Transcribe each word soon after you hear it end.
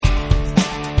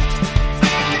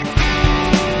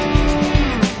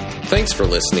Thanks for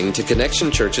listening to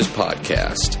Connection Church's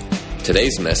podcast.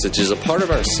 Today's message is a part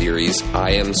of our series,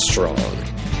 I Am Strong.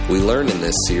 We learn in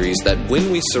this series that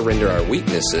when we surrender our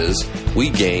weaknesses, we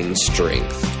gain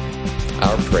strength.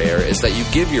 Our prayer is that you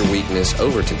give your weakness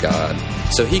over to God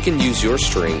so He can use your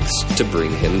strengths to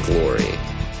bring Him glory.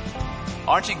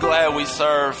 Aren't you glad we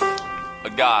serve a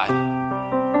God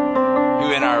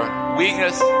who in our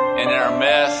weakness and in our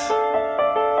mess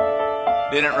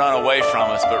didn't run away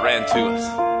from us but ran to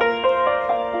us?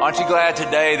 Aren't you glad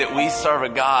today that we serve a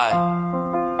God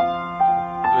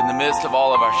who in the midst of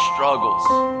all of our struggles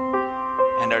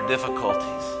and our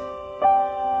difficulties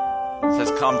says,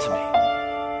 come to me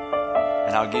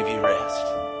and I'll give you rest.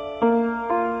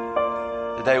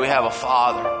 Today we have a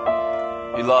Father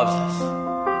who loves us.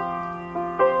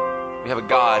 We have a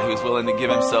God who is willing to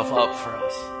give Himself up for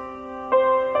us.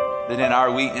 That in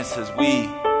our weaknesses we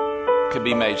could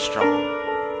be made strong.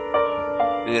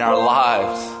 That in our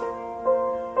lives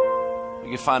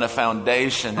we could find a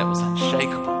foundation that was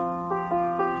unshakable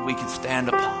that we could stand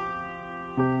upon.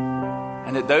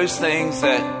 And that those things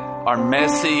that are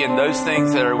messy and those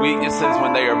things that are weaknesses,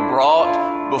 when they are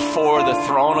brought before the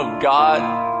throne of God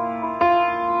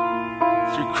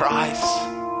through Christ,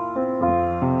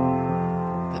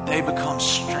 that they become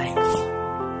strength.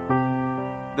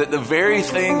 That the very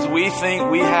things we think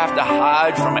we have to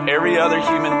hide from every other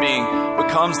human being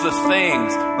becomes the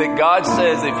things that God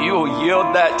says, if you will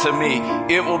yield that to me,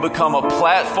 it will become a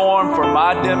platform for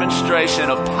my demonstration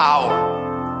of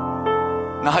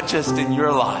power. Not just in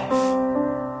your life,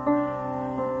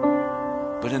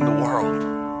 but in the world.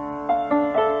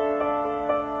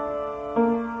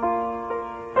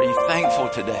 Are you thankful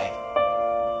today?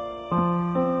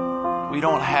 We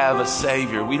don't have a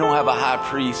Savior. We don't have a high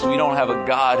priest. We don't have a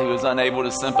God who is unable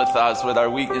to sympathize with our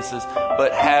weaknesses,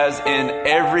 but has in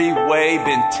every way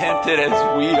been tempted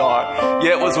as we are,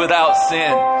 yet was without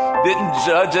sin. Didn't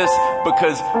judge us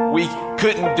because we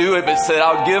couldn't do it, but said,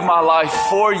 I'll give my life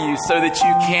for you so that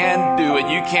you can do it.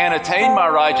 You can attain my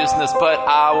righteousness, but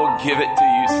I will give it to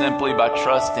you simply by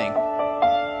trusting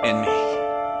in me.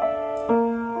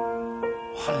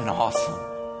 What an awesome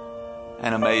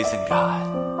and amazing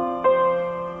God.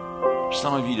 For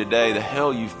some of you today, the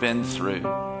hell you've been through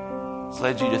has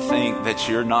led you to think that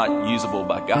you're not usable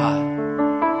by God.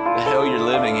 The hell you're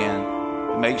living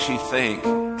in makes you think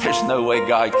there's no way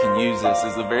God can use this,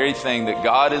 is the very thing that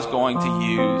God is going to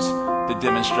use to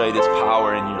demonstrate His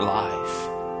power in your life.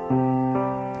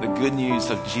 The good news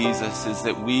of Jesus is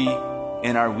that we,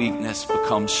 in our weakness,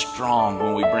 become strong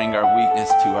when we bring our weakness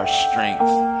to our strength,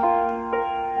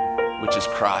 which is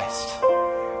Christ.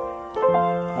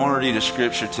 I want to read a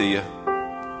scripture to you.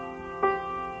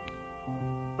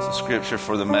 It's a scripture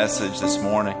for the message this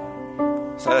morning.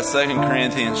 It's out of 2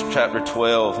 Corinthians chapter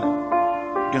 12.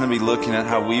 We're going to be looking at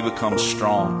how we become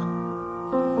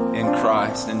strong in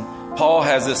Christ. And Paul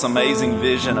has this amazing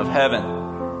vision of heaven.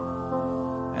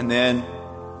 And then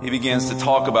he begins to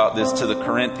talk about this to the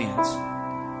Corinthians.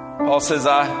 Paul says,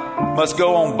 I must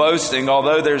go on boasting.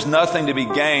 Although there's nothing to be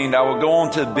gained, I will go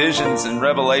on to visions and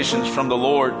revelations from the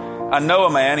Lord. I know a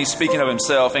man, he's speaking of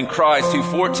himself, in Christ, who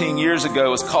 14 years ago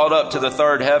was caught up to the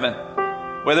third heaven.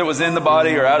 Whether it was in the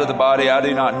body or out of the body, I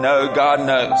do not know. God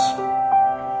knows.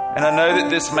 And I know that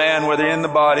this man, whether in the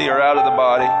body or out of the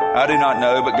body, I do not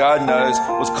know, but God knows,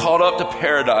 was caught up to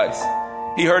paradise.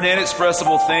 He heard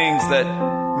inexpressible things that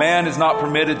man is not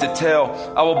permitted to tell.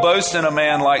 I will boast in a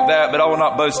man like that, but I will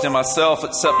not boast in myself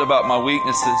except about my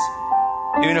weaknesses.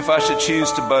 Even if I should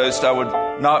choose to boast, I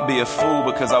would not be a fool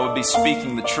because I would be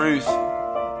speaking the truth.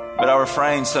 But I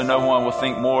refrain so no one will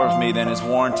think more of me than is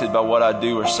warranted by what I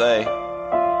do or say.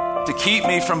 To keep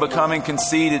me from becoming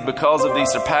conceited because of these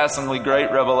surpassingly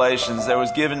great revelations, there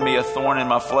was given me a thorn in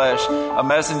my flesh, a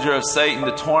messenger of Satan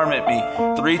to torment me.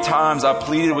 3 times I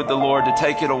pleaded with the Lord to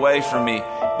take it away from me.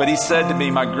 But He said to me,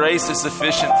 my grace is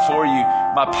sufficient for you.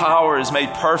 My power is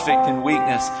made perfect in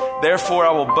weakness. Therefore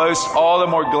I will boast all the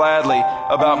more gladly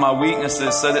about my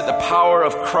weaknesses, so that the power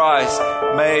of Christ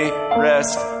may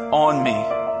rest on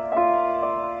me.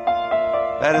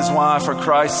 That is why, for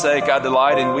Christ's sake, I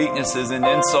delight in weaknesses, in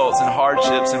insults, and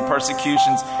hardships, and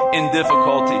persecutions, in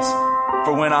difficulties.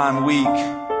 For when I'm weak,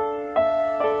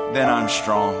 then I'm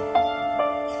strong.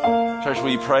 Church,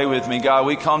 will you pray with me? God,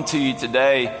 we come to you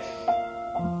today,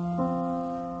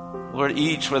 Lord,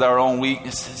 each with our own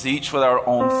weaknesses, each with our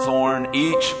own thorn,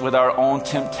 each with our own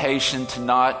temptation to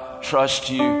not trust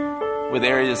you with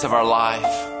areas of our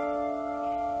life,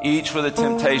 each with a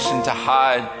temptation to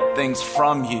hide things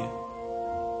from you.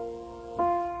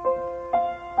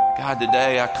 God,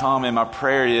 today I come and my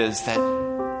prayer is that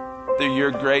through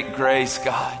your great grace,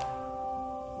 God,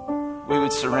 we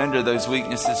would surrender those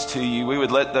weaknesses to you. We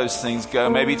would let those things go.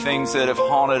 Maybe things that have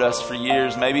haunted us for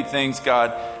years. Maybe things,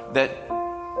 God, that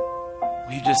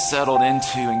we've just settled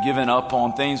into and given up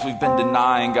on. Things we've been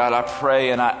denying. God, I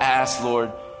pray and I ask,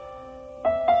 Lord,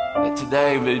 that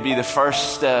today would be the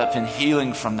first step in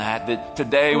healing from that. That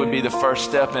today would be the first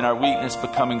step in our weakness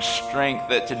becoming strength.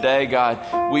 That today,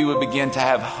 God, we would begin to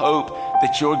have hope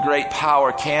that your great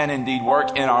power can indeed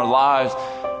work in our lives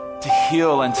to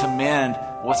heal and to mend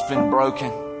what's been broken.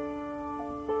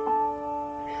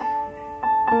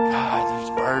 God, there's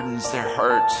burdens, there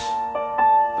hurts,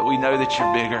 but we know that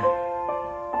you're bigger.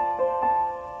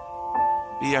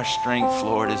 Be our strength,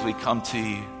 Lord, as we come to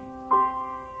you.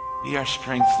 Be our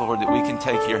strength, Lord, that we can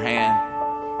take your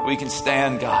hand. We can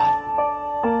stand,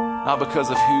 God, not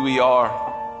because of who we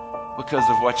are, because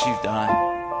of what you've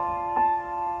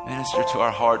done. Minister to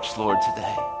our hearts, Lord,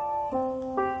 today.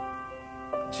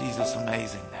 In Jesus'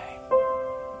 amazing name.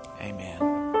 Amen.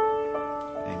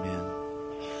 Amen.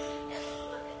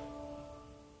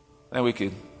 I think we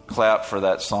could clap for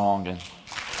that song and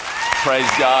praise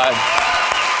God.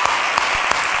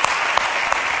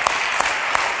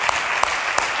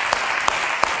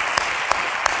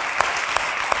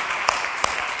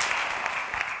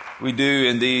 We do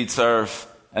indeed serve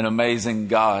an amazing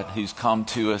God who's come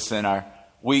to us in our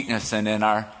weakness and in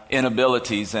our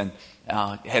inabilities and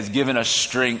has given us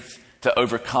strength to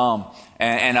overcome.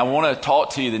 And I want to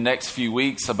talk to you the next few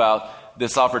weeks about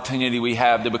this opportunity we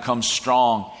have to become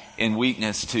strong in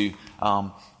weakness, to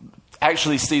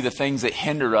actually see the things that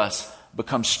hinder us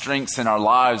become strengths in our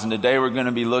lives. And today we're going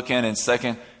to be looking in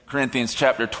 2 Corinthians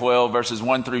chapter 12, verses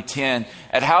 1 through 10,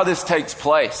 at how this takes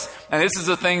place. And this is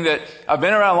a thing that I've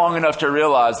been around long enough to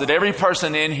realize that every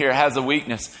person in here has a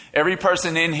weakness. Every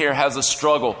person in here has a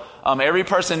struggle. Every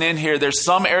person in here, there's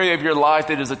some area of your life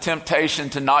that is a temptation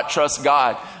to not trust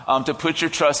God, to put your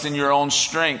trust in your own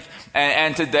strength.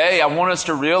 And today, I want us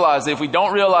to realize that if we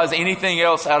don't realize anything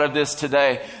else out of this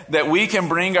today, that we can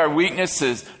bring our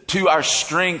weaknesses to our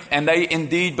strength and they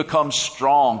indeed become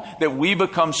strong. That we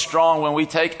become strong when we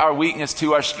take our weakness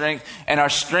to our strength, and our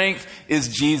strength is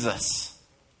Jesus.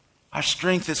 Our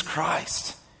strength is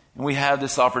Christ. And we have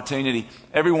this opportunity.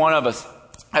 Every one of us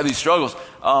have these struggles.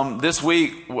 This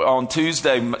week on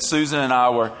Tuesday, Susan and I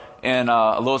were in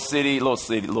a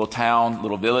little town,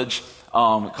 little village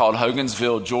called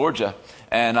Hogansville, Georgia.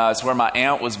 And it's where my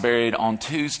aunt was buried on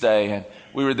Tuesday. And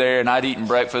we were there, and I'd eaten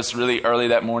breakfast really early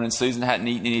that morning. Susan hadn't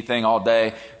eaten anything all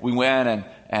day. We went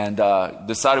and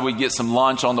decided we'd get some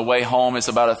lunch on the way home. It's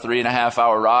about a 3.5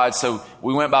 hour ride. So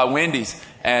we went by Wendy's.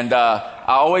 And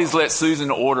I always let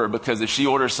Susan order, because if she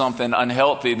orders something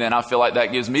unhealthy, then I feel like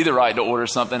that gives me the right to order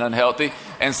something unhealthy.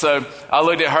 And so I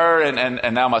looked at her,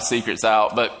 and now my secret's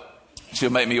out, but she'll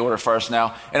make me order first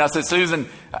now. And I said, Susan,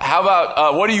 how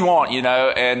about, what do you want, you know?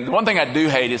 And one thing I do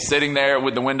hate is sitting there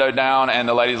with the window down and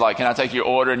the lady's like, can I take your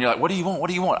order? And you're like, what do you want? What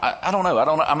do you want? I don't know.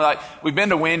 I'm like, we've been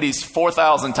to Wendy's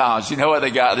 4,000 times. You know what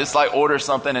they got? Just like order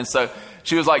something. And so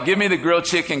she was like, give me the grilled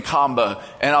chicken combo.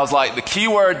 And I was like, the key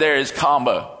word there is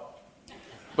combo.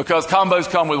 Because combos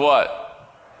come with what?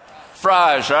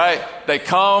 Fries, right? They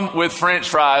come with French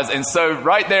fries. And so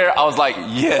right there, I was like,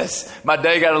 yes, my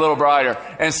day got a little brighter.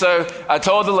 And so I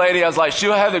told the lady, I was like,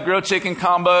 she'll have the grilled chicken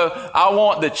combo. I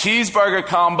want the cheeseburger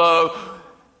combo.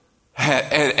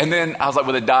 And then I was like,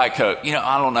 with a Diet Coke. You know,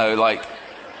 I don't know, like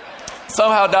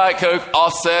somehow Diet Coke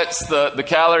offsets the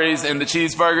calories in the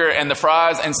cheeseburger and the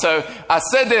fries. And so I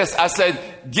said this, I said,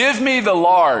 give me the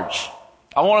large.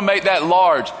 I want to make that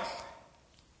large.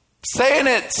 Saying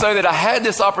it so that I had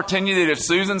this opportunity that if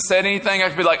Susan said anything, I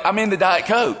could be like, I'm in the Diet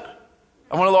Coke.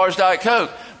 I want a large Diet Coke.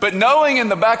 But knowing in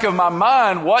the back of my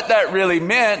mind what that really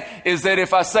meant is that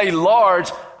if I say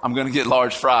large, I'm going to get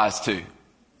large fries too.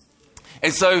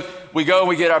 And so we go and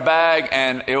we get our bag,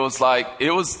 and it was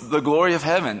the glory of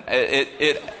heaven.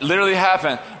 It literally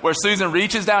happened where Susan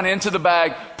reaches down into the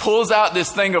bag, pulls out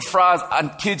this thing of fries. I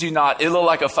kid you not, it looked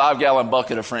like a 5-gallon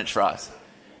bucket of French fries.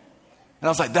 And I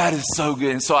was like, that is so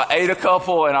good. And so I ate a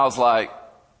couple, and I was like,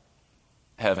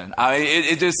 heaven. I mean,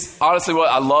 it just, honestly,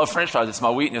 I love French fries. It's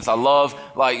my weakness. I love,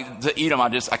 to eat them. I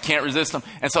can't resist them.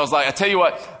 And so I was like, I tell you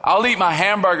what, I'll eat my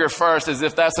hamburger first, as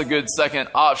if that's a good second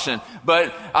option.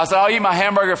 But I said, I'll eat my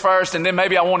hamburger first, and then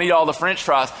maybe I won't eat all the French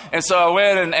fries. And so I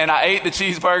went and I ate the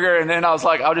cheeseburger, and then I was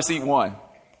like, I'll just eat one.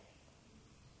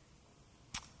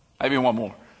 Maybe one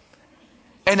more.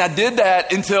 And I did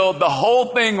that until the whole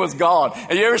thing was gone.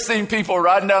 Have you ever seen people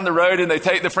riding down the road and they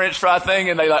take the French fry thing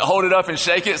and they like hold it up and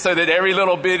shake it so that every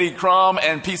little bitty crumb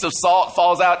and piece of salt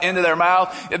falls out into their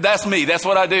mouth? That's me. That's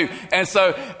what I do. And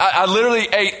so I literally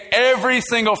ate every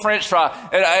single French fry,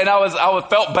 and I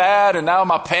felt bad, and now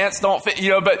my pants don't fit,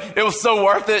 but it was so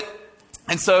worth it.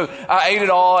 And so I ate it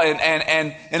all,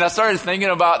 and I started thinking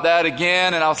about that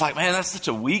again, and I was like, man, that's such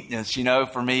a weakness,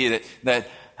 for me that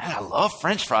man, I love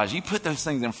French fries. You put those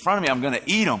things in front of me, I'm going to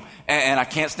eat them, and I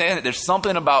can't stand it. There's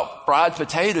something about fried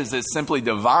potatoes that's simply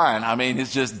divine. I mean,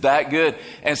 it's just that good.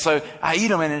 And so I eat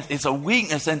them, and it's a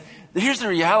weakness. And here's the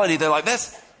reality. They're like,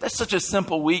 that's such a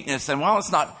simple weakness. And while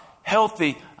it's not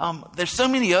healthy, there's so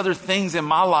many other things in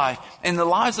my life and the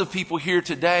lives of people here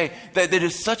today that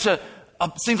is such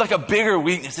seems like a bigger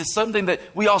weakness. It's something that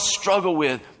we all struggle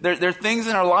with. There are things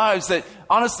in our lives that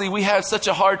honestly we have such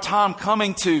a hard time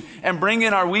coming to and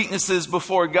bringing our weaknesses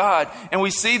before God. And we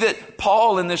see that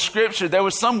Paul in the scripture, there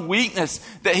was some weakness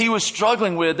that he was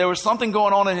struggling with. There was something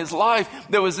going on in his life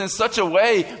that was in such a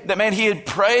way that, man, he had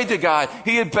prayed to God.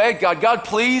 He had begged God, God,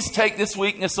 please take this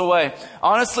weakness away.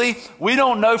 Honestly, we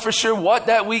don't know for sure what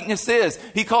that weakness is.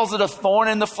 He calls it a thorn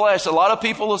in the flesh. A lot of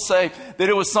people will say that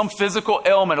it was some physical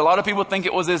ailment. A lot of people think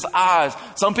it was his eyes.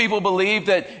 Some people believe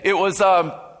that it was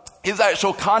his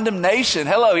actual condemnation.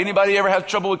 Hello, anybody ever have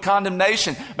trouble with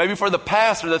condemnation? Maybe for the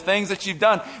past or the things that you've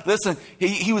done. Listen,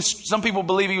 some people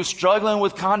believe he was struggling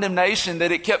with condemnation,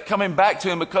 that it kept coming back to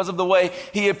him because of the way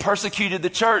he had persecuted the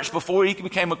church before he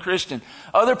became a Christian.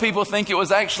 Other people think it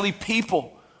was actually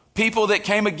people that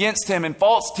came against him and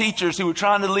false teachers who were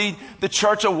trying to lead the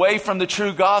church away from the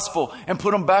true gospel and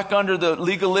put them back under the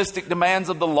legalistic demands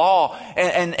of the law.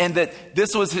 And that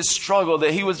this was his struggle,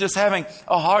 that he was just having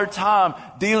a hard time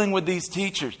dealing with these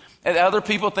teachers. And other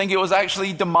people think it was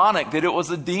actually demonic, that it was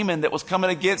a demon that was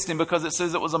coming against him because it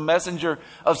says it was a messenger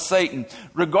of Satan.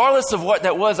 Regardless of what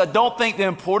that was, I don't think the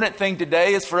important thing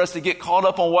today is for us to get caught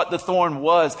up on what the thorn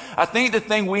was. I think the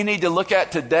thing we need to look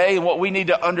at today and what we need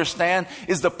to understand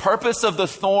is the purpose of the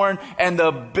thorn and the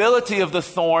ability of the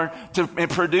thorn to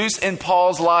produce in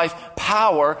Paul's life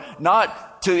power, not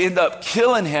to end up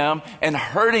killing him and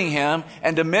hurting him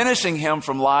and diminishing him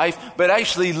from life, but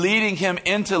actually leading him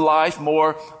into life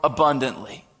more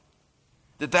abundantly.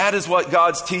 That is what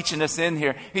God's teaching us in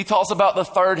here. He talks about the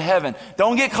third heaven.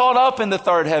 Don't get caught up in the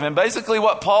third heaven. Basically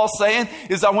what Paul's saying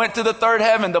is I went to the third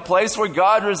heaven, the place where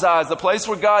God resides, the place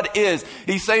where God is.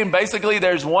 He's saying basically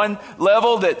there's one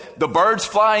level that the birds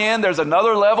fly in. There's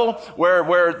another level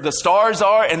where the stars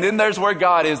are. And then there's where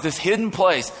God is, this hidden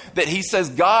place that he says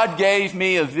God gave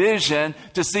me a vision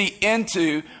to see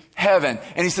into heaven.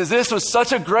 And he says this was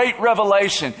such a great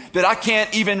revelation that I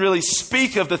can't even really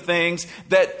speak of the things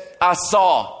that I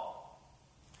saw.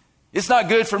 It's not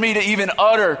good for me to even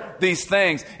utter these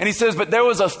things. And he says, but there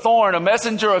was a thorn, a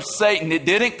messenger of Satan. It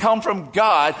didn't come from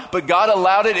God, but God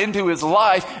allowed it into his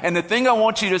life. And the thing I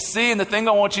want you to see and the thing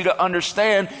I want you to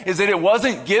understand is that it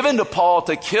wasn't given to Paul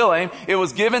to kill him. It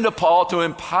was given to Paul to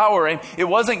empower him. It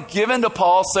wasn't given to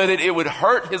Paul so that it would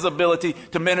hurt his ability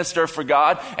to minister for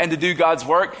God and to do God's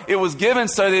work. It was given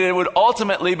so that it would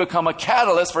ultimately become a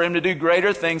catalyst for him to do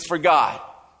greater things for God.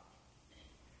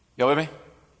 Y'all with me?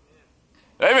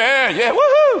 Amen. Yeah.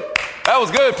 Woohoo. That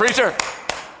was good, preacher.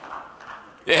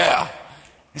 Yeah.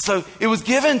 And so it was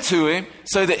given to him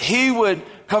so that he would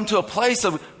come to a place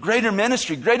of greater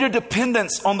ministry, greater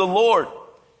dependence on the Lord.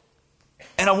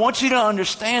 And I want you to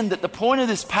understand that the point of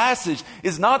this passage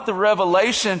is not the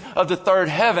revelation of the third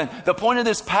heaven. The point of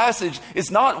this passage is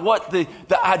not what the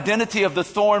identity of the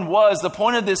thorn was. The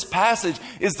point of this passage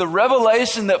is the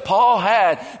revelation that Paul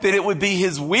had, that it would be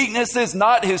his weaknesses,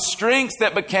 not his strengths,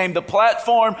 that became the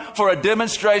platform for a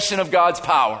demonstration of God's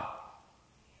power.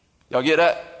 Y'all get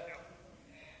that?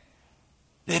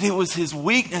 That it was his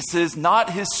weaknesses,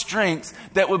 not his strengths,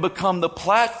 that would become the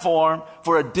platform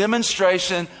for a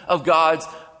demonstration of God's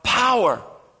power.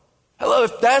 Hello,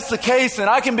 if that's the case, then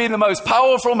I can be the most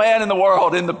powerful man in the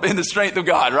world in the strength of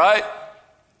God, right?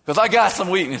 Because I got some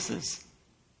weaknesses.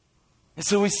 And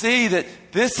so we see that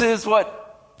this is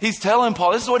what he's telling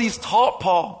Paul. This is what he's taught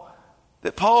Paul.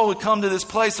 That Paul would come to this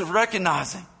place of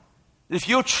recognizing that if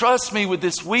you'll trust me with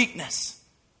this weakness,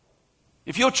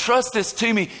 if you'll trust this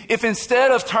to me, if instead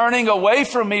of turning away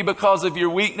from me because of your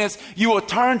weakness, you will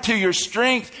turn to your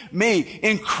strength, me,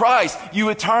 in Christ, you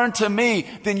would turn to me,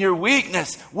 then your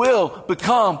weakness will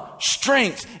become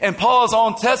strength. And Paul's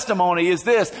own testimony is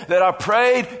this, that I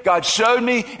prayed, God showed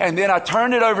me, and then I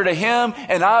turned it over to him,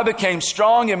 and I became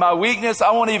strong in my weakness.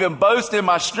 I won't even boast in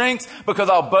my strengths, because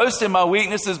I'll boast in my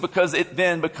weaknesses, because it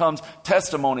then becomes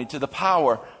testimony to the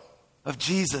power of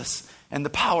Jesus and the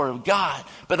power of God.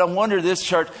 But I wonder this,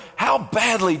 church, how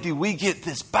badly do we get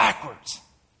this backwards?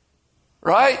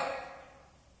 Right?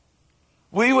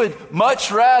 We would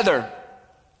much rather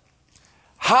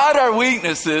hide our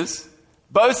weaknesses,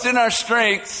 boast in our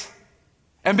strengths,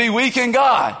 and be weak in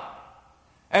God,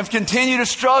 and continue to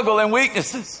struggle in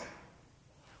weaknesses,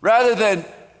 rather than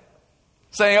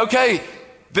saying, okay,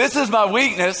 this is my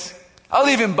weakness. I'll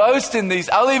even boast in these.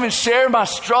 I'll even share my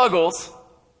struggles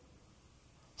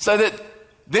so that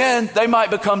then they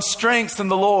might become strengths in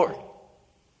the Lord.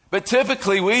 But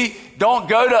typically we don't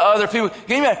go to other people.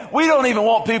 We don't even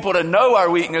want people to know our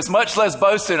weakness, much less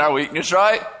boast in our weakness,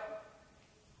 right?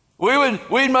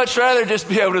 We'd much rather just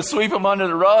be able to sweep them under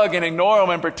the rug and ignore them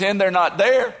and pretend they're not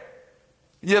there.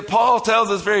 Yet Paul tells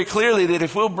us very clearly that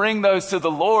if we'll bring those to the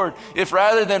Lord, if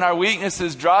rather than our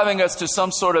weaknesses driving us to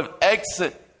some sort of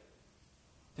exit,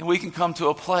 then we can come to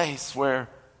a place where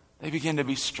they begin to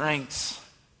be strengths.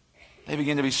 They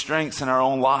begin to be strengths in our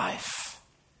own life.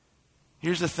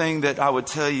 Here's the thing that I would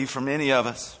tell you for many of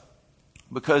us,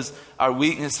 because our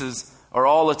weaknesses are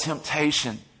all a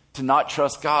temptation to not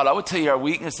trust God. I would tell you our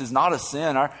weakness is not a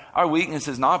sin. Our weakness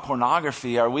is not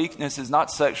pornography. Our weakness is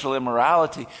not sexual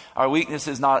immorality. Our weakness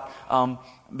is not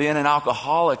being an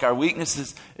alcoholic. Our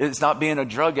weakness is not being a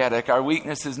drug addict. Our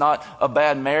weakness is not a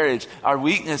bad marriage. Our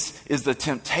weakness is the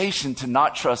temptation to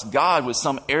not trust God with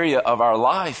some area of our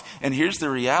life. And here's the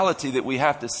reality that we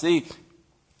have to see.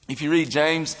 If you read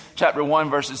James chapter 1,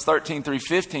 verses 13 through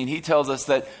 15, he tells us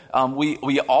that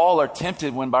we all are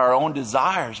tempted when by our own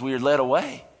desires we are led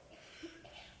away.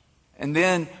 And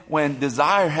then when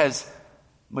desire has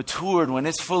matured, when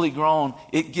it's fully grown,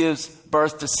 it gives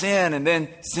birth to sin, and then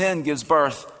sin gives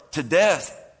birth to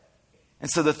death. And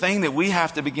so the thing that we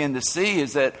have to begin to see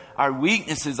is that our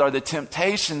weaknesses are the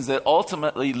temptations that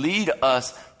ultimately lead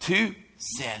us to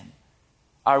sin.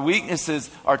 Our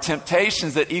weaknesses are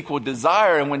temptations that equal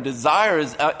desire, and when desire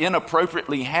is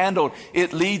inappropriately handled,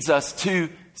 it leads us to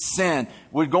sin.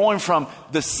 We're going from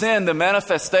the sin, the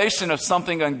manifestation of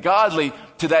something ungodly,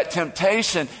 to that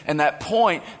temptation and that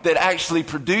point that actually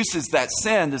produces that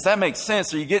sin. Does that make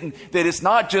sense? Are you getting that it's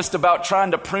not just about trying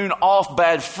to prune off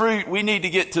bad fruit? We need to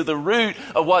get to the root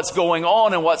of what's going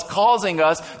on and what's causing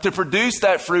us to produce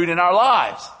that fruit in our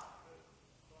lives.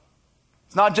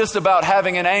 It's not just about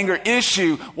having an anger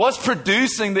issue. What's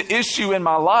producing the issue in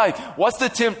my life? What's the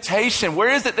temptation? Where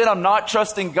is it that I'm not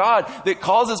trusting God that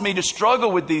causes me to struggle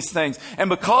with these things? And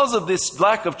because of this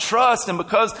lack of trust, and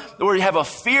because we have a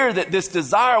fear that this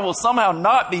desire will somehow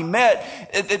not be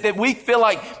met, that we feel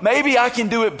like maybe I can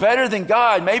do it better than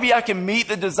God. Maybe I can meet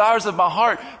the desires of my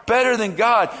heart better than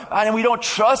God. And we don't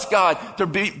trust God to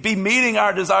be meeting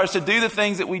our desires, to do the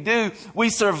things that we do. We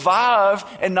survive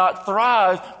and not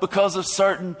thrive because of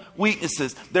certain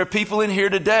weaknesses. There are people in here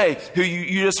today who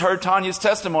you just heard Tanya's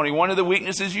testimony. One of the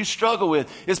weaknesses you struggle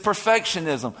with is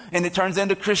perfectionism, and it turns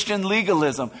into Christian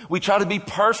legalism. We try to be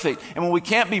perfect, and when we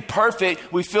can't be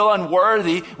perfect, we feel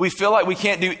unworthy. We feel like we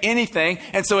can't do anything,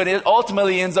 and so it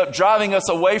ultimately ends up driving us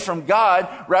away from God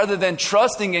rather than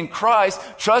trusting in Christ,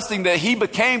 trusting that He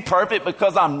became perfect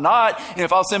because I'm not, and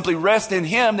if I'll simply rest in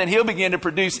Him, then He'll begin to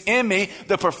produce in me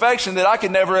the perfection that I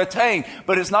could never attain.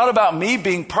 But it's not about me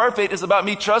being perfect. It's about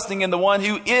me trusting in the one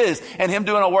who is, and Him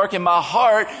doing a work in my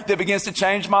heart that begins to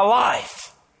change my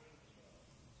life.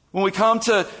 When we come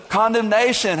to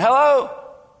condemnation,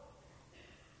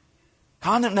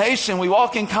 condemnation, we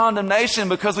walk in condemnation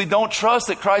because we don't trust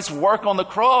that Christ's work on the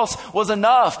cross was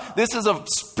enough. This is a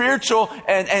spiritual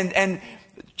and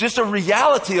just a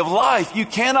reality of life. You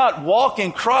cannot walk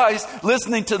in Christ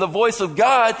listening to the voice of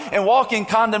God and walk in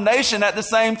condemnation at the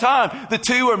same time. The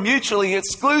two are mutually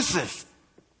exclusive.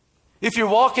 If you're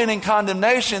walking in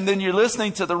condemnation, then you're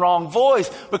listening to the wrong voice,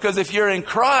 because if you're in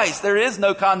Christ, there is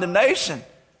no condemnation.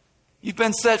 You've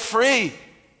been set free,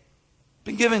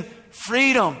 been given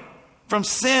freedom from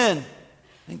sin,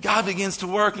 and God begins to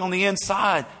work on the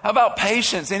inside. How about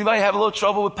patience? Anybody have a little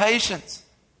trouble with patience?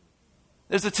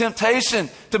 There's a temptation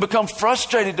to become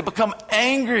frustrated, to become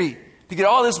angry, to get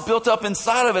all this built up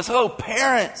inside of us. Oh,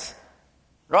 parents,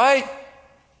 right?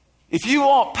 If you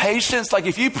want patience, like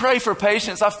if you pray for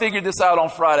patience, I figured this out on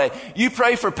Friday. You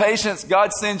pray for patience,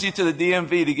 God sends you to the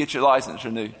DMV to get your license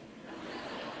renewed.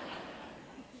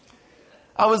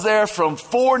 I was there from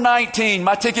 4:19.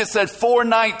 My ticket said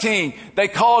 4:19. They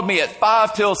called me at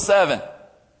 5 till 7.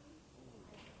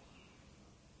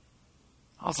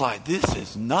 I was like, this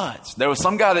is nuts. There was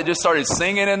some guy that just started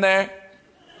singing in there.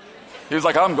 He was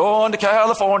like, I'm going to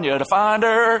California to find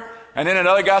her. And then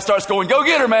another guy starts going, go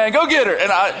get her, man, go get her.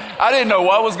 And I didn't know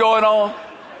what was going on.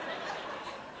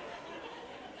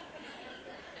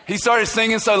 He started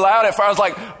singing so loud at first. I was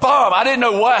like, "Boom!" I didn't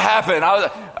know what happened.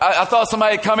 I thought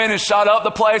somebody had come in and shot up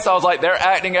the place. I was like, they're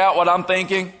acting out what I'm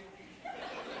thinking. It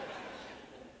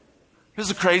was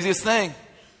the craziest thing.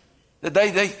 That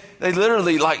they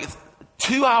literally, like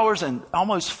 2 hours and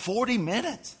almost 40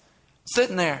 minutes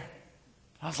sitting there.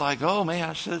 I was like, oh man,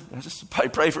 I just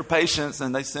pray for patience,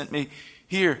 and they sent me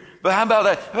here. But how about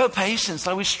that? How about patience?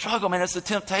 Like we struggle, man. It's a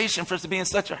temptation for us to be in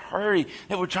such a hurry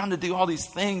that we're trying to do all these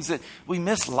things that we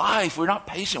miss life. We're not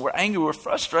patient. We're angry. We're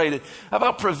frustrated. How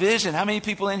about provision? How many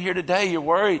people in here today, you're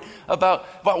worried about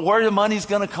where the money's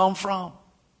going to come from?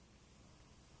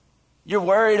 You're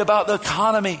worried about the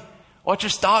economy, what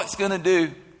your stock's going to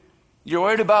do. You're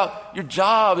worried about your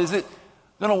job. Is it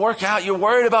going to work out? You're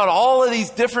worried about all of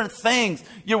these different things.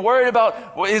 You're worried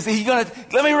about, is he going to...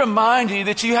 Let me remind you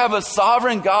that you have a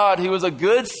sovereign God who is a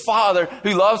good father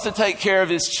who loves to take care of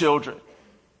his children.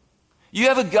 You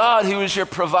have a God who is your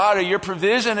provider. Your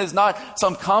provision is not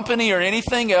some company or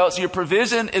anything else. Your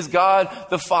provision is God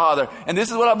the Father. And this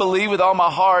is what I believe with all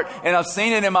my heart, and I've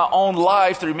seen it in my own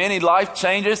life through many life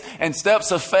changes and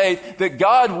steps of faith, that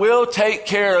God will take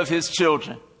care of his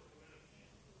children.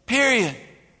 Period.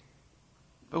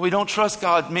 But we don't trust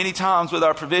God many times with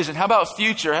our provision. How about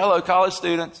future? Hello, college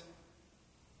students.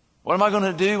 What am I going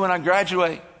to do when I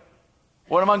graduate?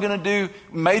 What am I going to do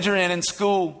major in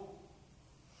school?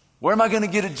 Where am I going to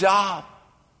get a job?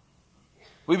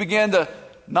 We begin to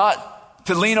not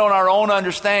to lean on our own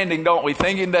understanding, don't we?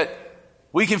 Thinking that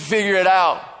we can figure it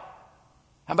out.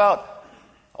 How about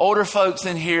older folks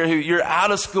in here who you're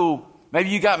out of school? Maybe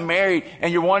you got married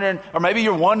and you're wondering, or maybe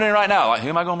you're wondering right now, like, who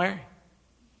am I going to marry?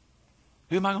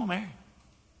 Who am I going to marry?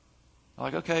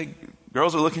 Like, okay,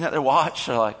 girls are looking at their watch.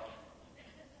 They're like,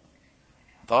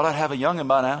 thought I'd have a youngin'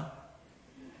 by now.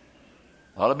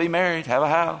 Thought I'd be married, have a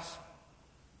house.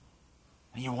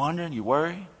 And you're wondering, you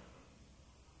worry.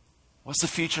 What's the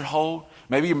future hold?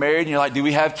 Maybe you're married and you're like, do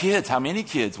we have kids? How many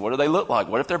kids? What do they look like?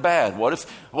 What if they're bad? What if?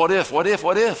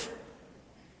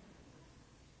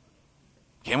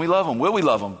 Can we love them? Will we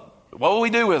love them? What will we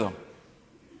do with them?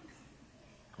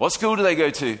 What school do they go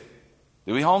to?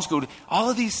 Do we homeschool? All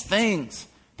of these things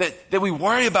that we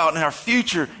worry about in our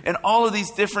future and all of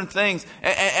these different things.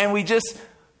 And we just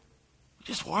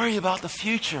worry about the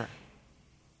future.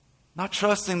 Not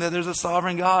trusting that there's a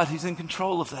sovereign God who's in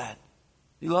control of that.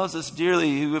 He loves us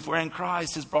dearly, who, if we're in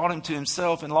Christ, has brought him to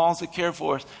himself and longs to care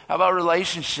for us. How about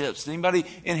relationships? Does anybody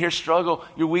in here struggle?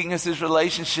 Your weakness is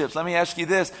relationships. Let me ask you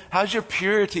this. How's your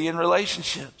purity in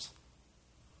relationships?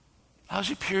 How's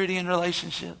your purity in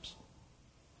relationships?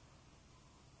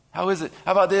 How is it?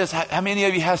 How about this? How many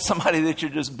of you have somebody that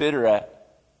you're just bitter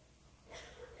at?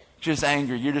 Just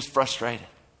angry. You're just frustrated.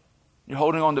 You're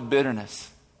holding on to bitterness.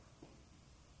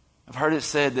 I've heard it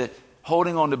said that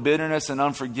holding on to bitterness and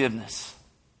unforgiveness,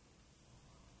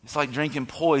 it's like drinking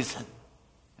poison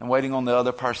and waiting on the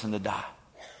other person to die.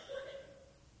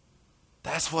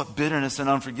 That's what bitterness and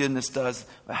unforgiveness does.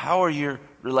 But how are your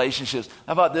relationships?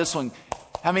 How about this one?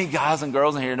 How many guys and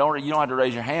girls in here, you don't have to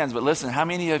raise your hands, but listen, how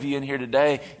many of you in here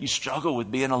today, you struggle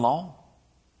with being alone?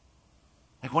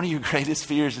 Like one of your greatest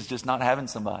fears is just not having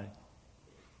somebody.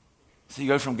 So you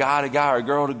go from guy to guy or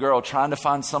girl to girl, trying to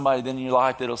find somebody in your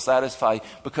life that'll satisfy you.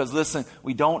 Because listen,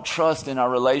 we don't trust in our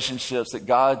relationships that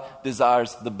God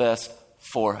desires the best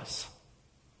for us.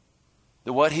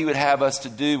 That what he would have us to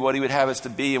do, what he would have us to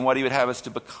be, and what he would have us to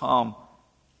become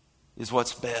is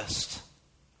what's best.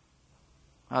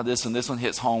 Oh, this one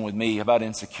hits home with me. How about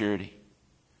insecurity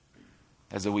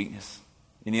as a weakness?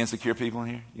 Any insecure people in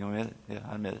here? You admit it? Yeah,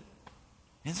 I admit it.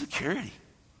 Insecurity.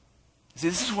 See,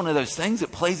 this is one of those things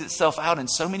that plays itself out in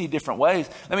so many different ways.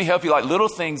 Let me help you, like little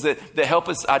things that help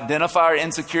us identify our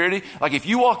insecurity. Like if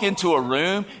you walk into a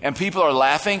room and people are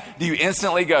laughing, do you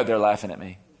instantly go, they're laughing at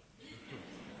me?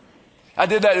 I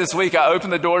did that this week. I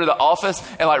opened the door to the office,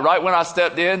 and like right when I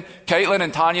stepped in, Caitlin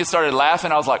and Tanya started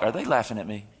laughing. I was like, are they laughing at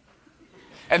me?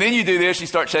 And then you do this, you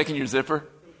start checking your zipper.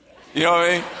 You know what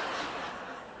I mean?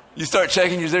 You start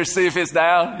checking your zipper, see if it's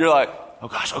down. You're like, oh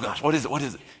gosh, what is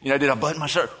it? You know, did I button my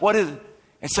shirt? What is it?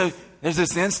 And so there's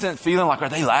this instant feeling like, are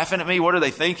they laughing at me? What are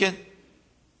they thinking?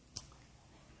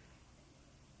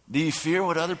 Do you fear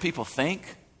what other people think?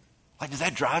 Like, does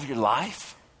that drive your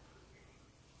life?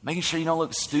 Making sure you don't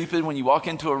look stupid when you walk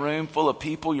into a room full of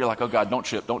people. You're like, oh God, don't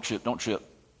trip.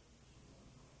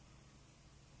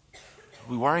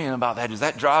 We worrying about that. Is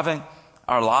that driving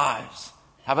our lives?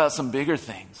 How about some bigger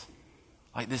things?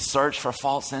 Like this search for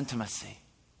false intimacy.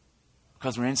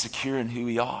 Because we're insecure in who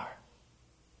we are.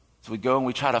 So we go and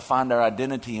we try to find our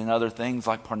identity in other things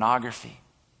like pornography.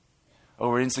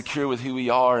 Or we're insecure with who we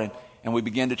are and we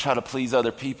begin to try to please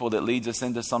other people that leads us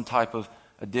into some type of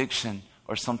addiction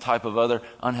or some type of other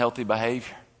unhealthy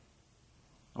behavior.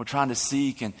 We're trying to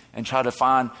seek and try to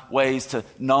find ways to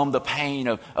numb the pain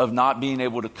of not being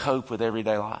able to cope with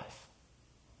everyday life.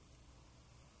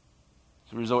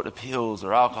 So we resort to pills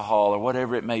or alcohol or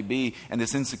whatever it may be, and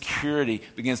this insecurity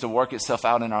begins to work itself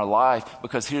out in our life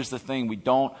because here's the thing, we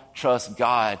don't trust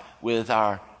God with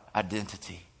our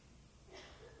identity.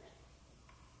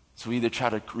 So we either try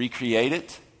to recreate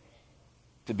it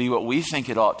to be what we think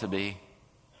it ought to be,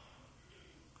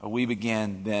 or we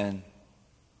begin then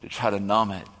to try to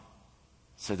numb it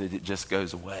so that it just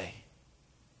goes away.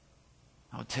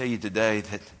 I'll tell you today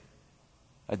that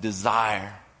a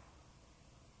desire,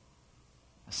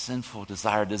 a sinful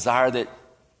desire, a desire that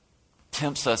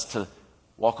tempts us to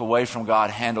walk away from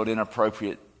God handled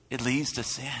inappropriate, it leads to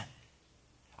sin.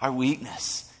 Our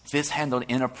weakness, if it's handled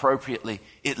inappropriately,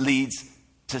 it leads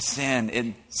to sin,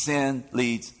 and sin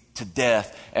leads to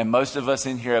death. And most of us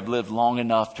in here have lived long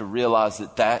enough to realize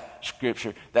that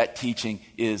scripture, that teaching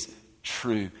is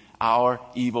true. Our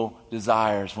evil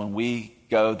desires, when we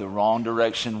go the wrong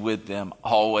direction with them,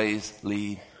 always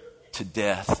lead to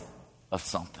death of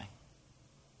something.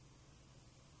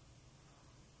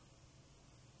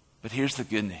 But here's the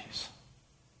good news.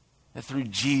 That through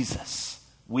Jesus,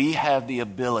 we have the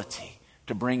ability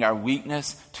to bring our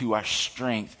weakness to our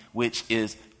strength, which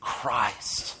is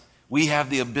Christ. We have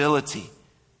the ability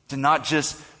to not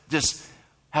just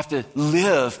have to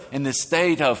live in this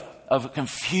state of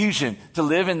confusion, to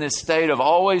live in this state of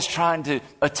always trying to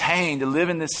attain, to live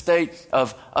in this state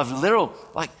of literal,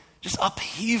 like just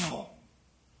upheaval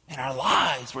in our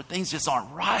lives where things just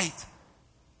aren't right.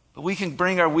 But we can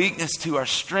bring our weakness to our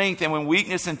strength, and when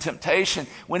weakness and temptation,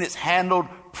 when it's handled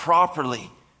properly,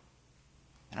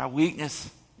 and our weakness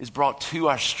is brought to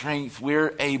our strength,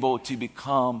 we're able to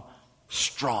become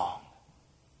strong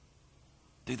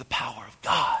through the power of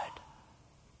God.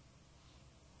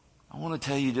 I want to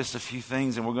tell you just a few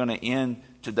things, and we're going to end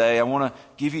today. I want to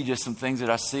give you just some things that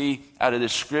I see out of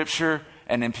this scripture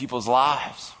and in people's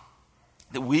lives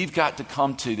that we've got to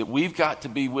come to, that we've got to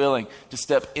be willing to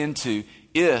step into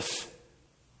if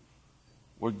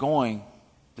we're going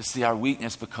to see our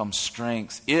weakness become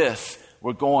strengths, if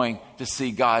we're going to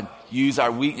see God use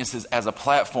our weaknesses as a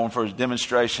platform for a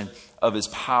demonstration of his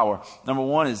power. Number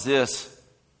one is this: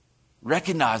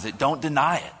 recognize it, don't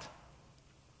deny it.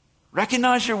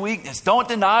 Recognize your weakness, don't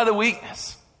deny the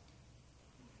weakness.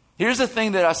 Here's the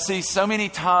thing that I see so many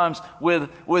times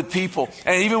with people,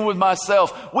 and even with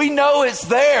myself. We know it's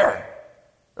there,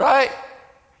 right?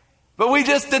 But we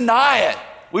just deny it.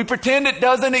 We pretend it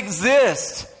doesn't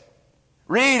exist.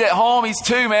 Reed at home, he's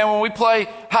 2, man. When we play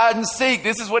hide and seek,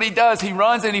 this is what he does. He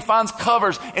runs and he finds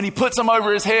covers and he puts them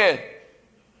over his head.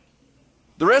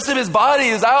 The rest of his body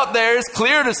is out there. It's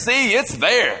clear to see. It's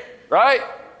there, right?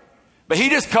 But he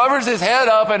just covers his head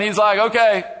up and he's like,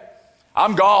 okay,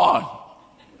 I'm gone.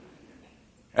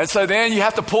 And so then you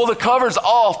have to pull the covers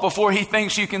off before he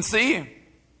thinks you can see him.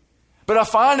 But I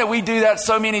find that we do that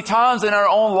so many times in our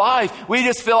own life. We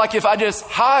just feel like if I just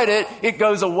hide it, it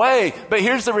goes away. But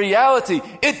here's the reality.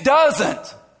 It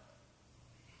doesn't.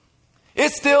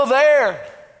 It's still there.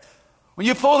 When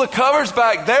you pull the covers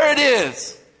back, there it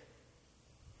is.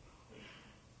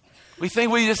 We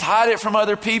think we just hide it from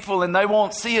other people and they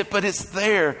won't see it, but it's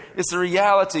there. It's the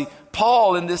reality.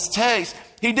 Paul, in this text,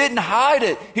 he didn't hide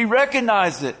it. He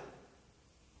recognized it.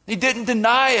 He didn't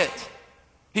deny it.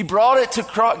 He brought it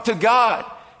to God.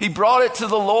 He brought it to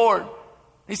the Lord.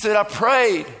 He said, I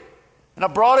prayed and I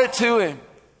brought it to him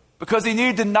because he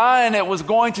knew denying it was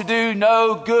going to do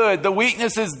no good. The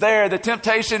weakness is there. The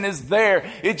temptation is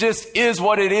there. It just is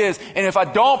what it is. And if I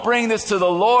don't bring this to the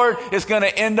Lord, it's going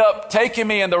to end up taking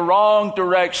me in the wrong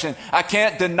direction. I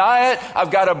can't deny it.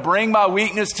 I've got to bring my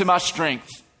weakness to my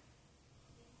strength.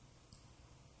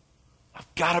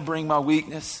 I've got to bring my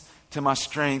weakness to my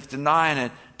strength. Denying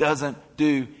it doesn't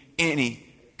do any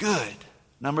good.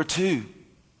 Number 2,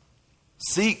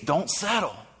 seek, don't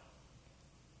settle.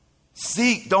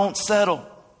 Seek, don't settle.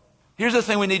 Here's the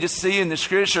thing we need to see in the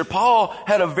scripture. Paul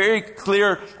had a very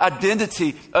clear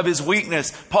identity of his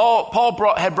weakness. Paul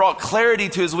had brought clarity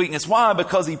to his weakness. Why?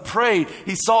 Because he prayed.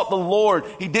 He sought the Lord.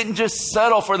 He didn't just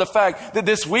settle for the fact that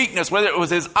this weakness, whether it was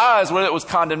his eyes, whether it was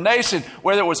condemnation,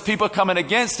 whether it was people coming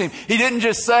against him, he didn't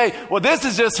just say, well, this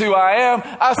is just who I am.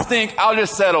 I stink. I'll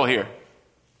just settle here.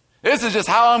 This is just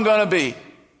how I'm going to be.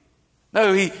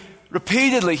 No,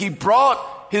 he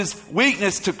brought his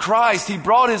weakness to Christ. He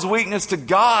brought his weakness to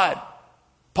God.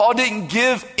 Paul didn't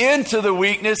give in to the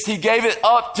weakness. He gave it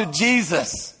up to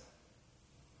Jesus.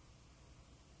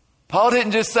 Paul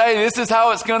didn't just say, this is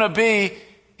how it's going to be.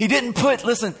 He didn't put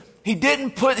he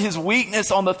didn't put his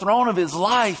weakness on the throne of his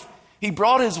life. He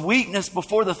brought his weakness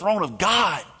before the throne of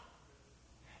God.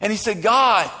 And he said,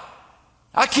 God,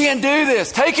 I can't do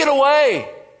this. Take it away.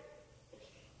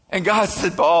 And God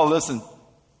said, Paul, listen,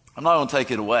 I'm not going to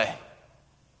take it away.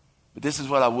 But this is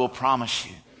what I will promise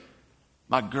you.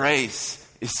 My grace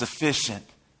is sufficient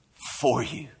for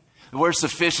you. The word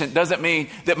sufficient doesn't mean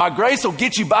that my grace will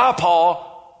get you by, Paul.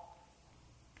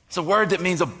 It's a word that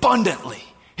means abundantly.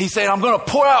 He's saying, I'm going to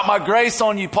pour out my grace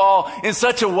on you, Paul, in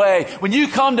such a way. When you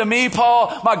come to me,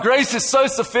 Paul, my grace is so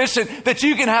sufficient that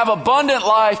you can have abundant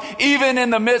life even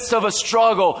in the midst of a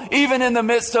struggle, even in the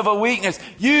midst of a weakness.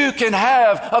 You can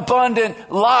have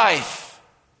abundant life.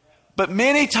 But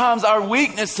many times our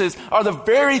weaknesses are the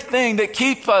very thing that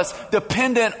keep us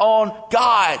dependent on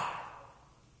God.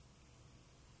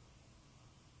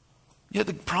 Yet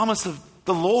the promise of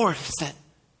the Lord is that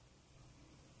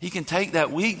He can take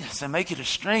that weakness and make it a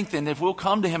strength. And if we'll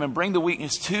come to Him and bring the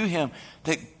weakness to Him,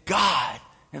 that God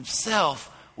Himself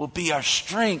will be our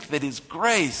strength, that His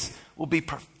grace will be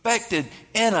perfected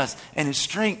in us and His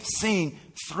strength seen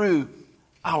through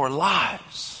our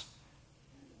lives.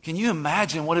 Can you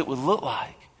imagine what it would look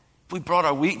like if we brought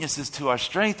our weaknesses to our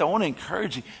strength? I want to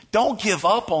encourage you, don't give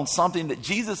up on something that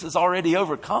Jesus has already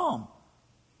overcome.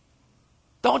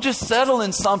 Don't just settle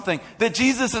in something that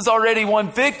Jesus has already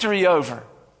won victory over.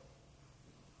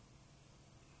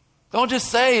 Don't just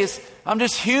say, I'm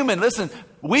just human. Listen,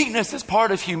 weakness is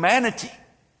part of humanity.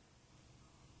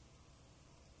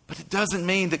 But it doesn't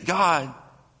mean that God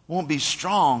won't be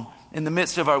strong in the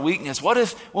midst of our weakness. What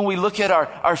if when we look at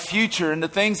our future and the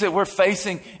things that we're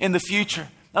facing in the future?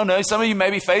 I don't know, some of you may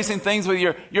be facing things with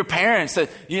your parents that,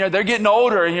 they're getting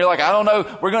older and you're like, I don't know,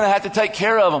 we're going to have to take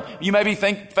care of them. You may be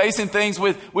facing things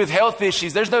with health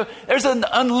issues. There's an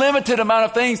unlimited amount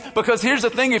of things, because here's the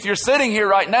thing, if you're sitting here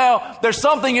right now, there's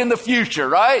something in the future,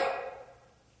 right?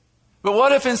 But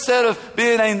what if instead of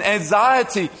being in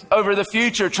anxiety over the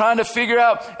future, trying to figure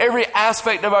out every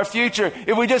aspect of our future,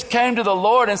 if we just came to the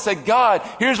Lord and said, God,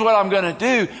 here's what I'm going to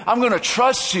do. I'm going to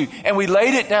trust you. And we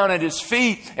laid it down at His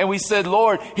feet and we said,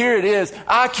 Lord, here it is.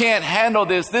 I can't handle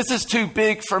this. This is too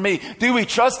big for me. Do we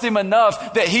trust Him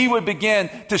enough that He would begin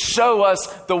to show us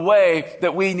the way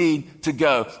that we need to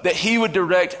go, that He would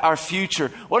direct our future?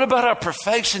 What about our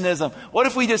perfectionism? What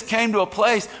if we just came to a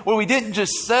place where we didn't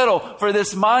just settle for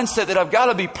this mindset that I've got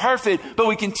to be perfect, but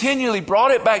we continually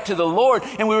brought it back to the Lord,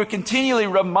 and we were continually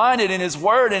reminded in His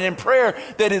Word and in prayer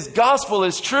that His gospel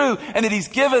is true and that He's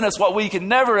given us what we can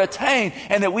never attain,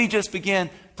 and that we just begin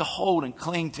to hold and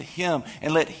cling to Him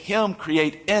and let Him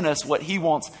create in us what He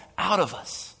wants out of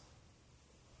us.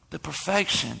 The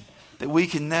perfection that we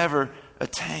can never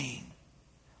attain.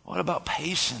 What about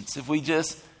patience? If we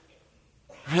just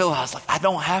realize, I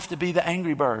don't have to be the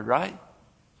angry bird, right?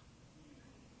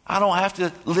 I don't have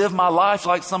to live my life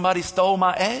like somebody stole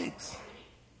my eggs.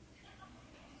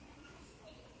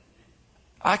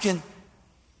 I can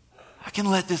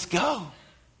let this go.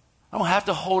 I don't have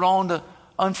to hold on to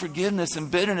unforgiveness and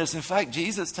bitterness. In fact,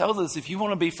 Jesus tells us, if you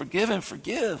want to be forgiven,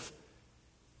 forgive.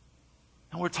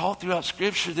 And we're taught throughout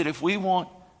Scripture that if we want,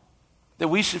 that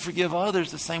we should forgive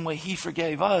others the same way He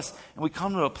forgave us. And we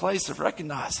come to a place of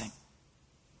recognizing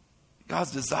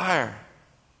God's desire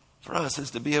for us is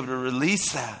to be able to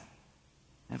release that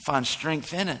and find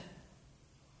strength in it,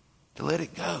 to let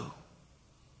it go.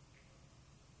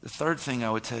 The third thing I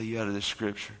would tell you out of this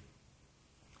Scripture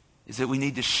is that we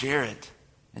need to share it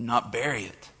and not bury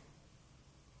it.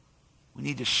 We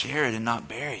need to share it and not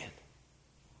bury it.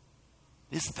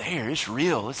 It's there. It's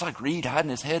real. It's like Reed hiding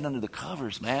his head under the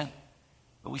covers, man.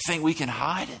 But we think we can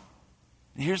hide it.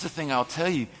 And here's the thing I'll tell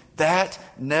you. That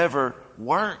never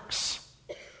works.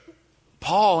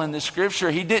 Paul in the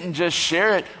Scripture, he didn't just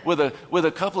share it with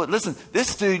a couple of, listen,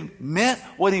 this dude meant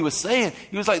what he was saying.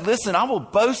 He was like, listen, I will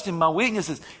boast in my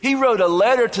weaknesses. He wrote a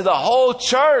letter to the whole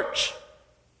church.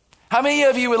 How many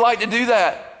of you would like to do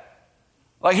that?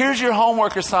 Like, here's your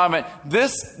homework assignment.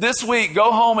 This week,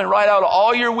 go home and write out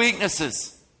all your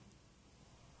weaknesses.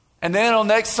 And then on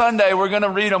next Sunday, we're going to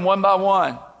read them one by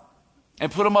one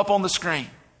and put them up on the screen.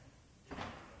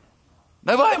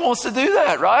 Nobody wants to do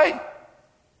that, right?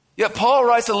 Yet Paul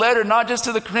writes a letter not just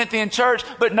to the Corinthian church,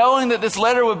 but knowing that this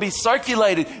letter would be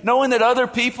circulated, knowing that other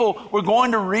people were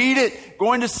going to read it,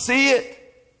 going to see it.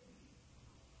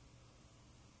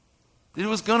 It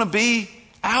was going to be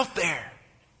out there.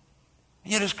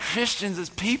 And yet as Christians,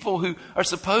 as people who are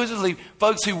supposedly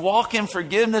folks who walk in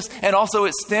forgiveness and also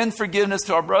extend forgiveness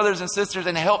to our brothers and sisters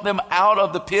and help them out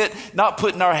of the pit, not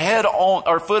putting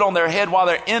our foot on their head while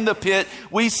they're in the pit,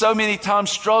 we so many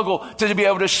times struggle to be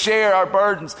able to share our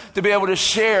burdens, to be able to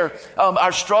share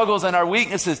our struggles and our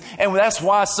weaknesses. And that's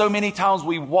why so many times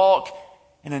we walk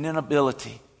in an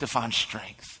inability to find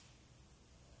strength.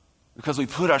 Because we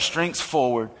put our strengths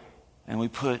forward and we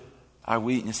put our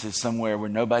weaknesses somewhere where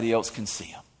nobody else can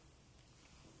see them.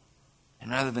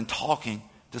 And rather than talking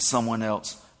to someone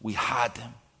else, we hide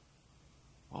them.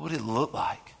 What would it look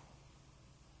like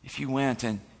if you went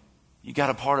and you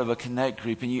got a part of a connect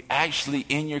group and you actually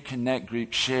in your connect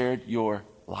group shared your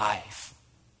life?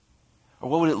 Or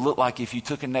what would it look like if you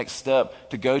took a next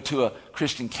step to go to a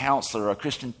Christian counselor or a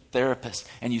Christian therapist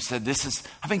and you said,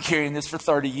 I've been carrying this for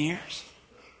 30 years.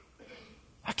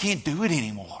 I can't do it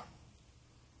anymore.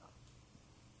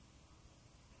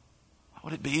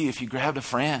 What would it be if you grabbed a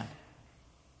friend,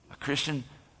 a Christian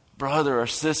brother or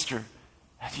sister,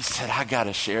 and you said, I got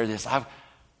to share this. I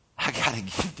got to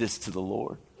give this to the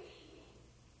Lord.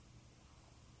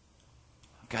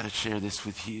 I've got to share this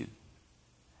with you.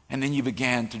 And then you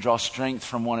began to draw strength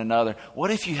from one another.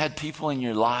 What if you had people in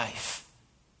your life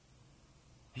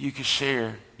you could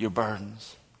share your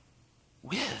burdens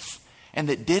with? And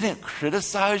that didn't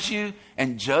criticize you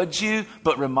and judge you,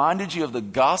 but reminded you of the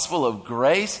gospel of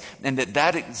grace, and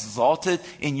that exalted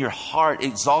in your heart,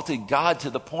 exalted God to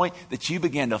the point that you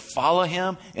began to follow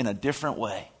him in a different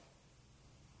way.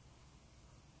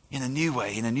 In a new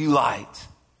way, in a new light.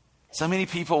 So many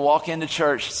people walk into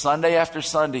church Sunday after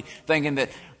Sunday thinking that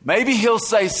maybe he'll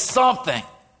say something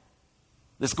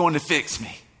that's going to fix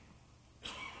me.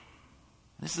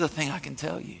 This is the thing I can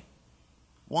tell you.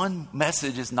 One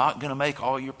message is not going to make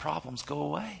all your problems go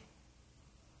away.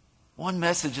 One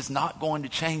message is not going to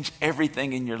change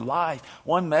everything in your life.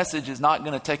 One message is not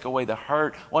going to take away the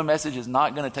hurt. One message is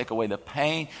not going to take away the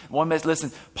pain.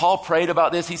 Listen, Paul prayed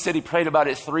about this. He said he prayed about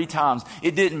it 3 times.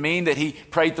 It didn't mean that he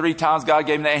prayed 3 times, God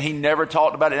gave him that, and he never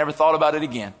talked about it, never thought about it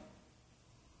again.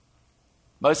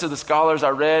 Most of the scholars I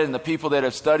read and the people that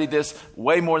have studied this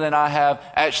way more than I have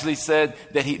actually said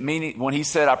that when he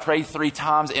said I prayed 3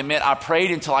 times, it meant I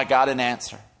prayed until I got an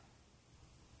answer.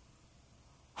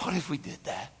 What if we did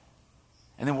that?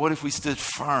 And then what if we stood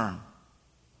firm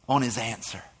on his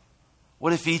answer?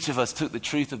 What if each of us took the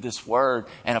truth of this word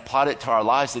and applied it to our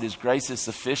lives, that his grace is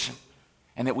sufficient,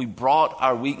 and that we brought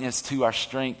our weakness to our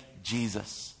strength,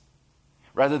 Jesus?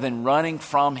 Rather than running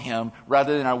from him,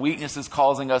 rather than our weaknesses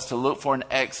causing us to look for an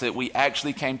exit, we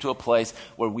actually came to a place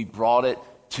where we brought it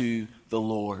to the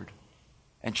Lord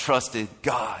and trusted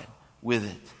God with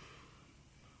it.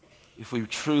 If we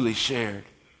truly shared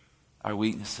our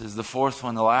weaknesses. The 4th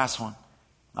one, the last one,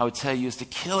 I would tell you is to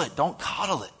kill it. Don't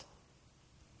coddle it.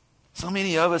 So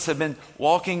many of us have been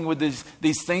walking with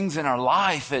these things in our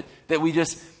life that we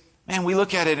just, we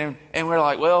look at it and we're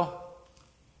like, well,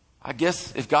 I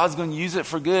guess if God's going to use it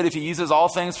for good, if he uses all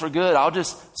things for good, I'll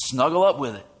just snuggle up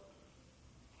with it.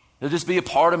 It'll just be a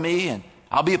part of me and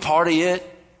I'll be a part of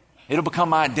it. It'll become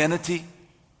my identity.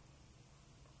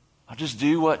 I'll just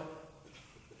do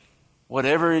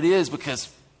whatever it is because,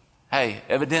 hey,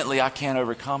 evidently I can't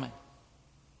overcome it.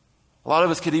 A lot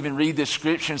of us could even read this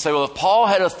scripture and say, well, if Paul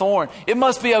had a thorn, it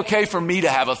must be okay for me to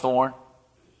have a thorn.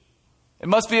 It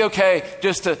must be okay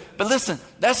but listen,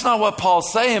 that's not what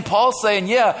Paul's saying. Paul's saying,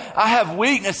 yeah, I have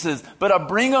weaknesses, but I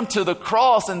bring them to the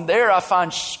cross and there I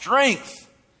find strength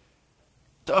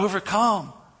to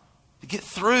overcome, to get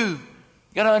through.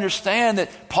 You got to understand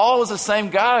that Paul is the same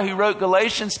guy who wrote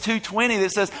Galatians 2:20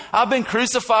 that says, I've been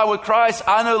crucified with Christ,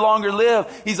 I no longer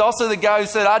live. He's also the guy who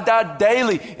said, I die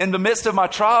daily in the midst of my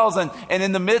trials and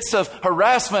in the midst of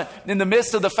harassment, in the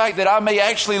midst of the fact that I may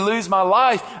actually lose my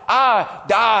life. I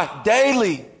die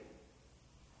daily.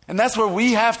 And that's where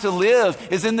we have to live,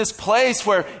 is in this place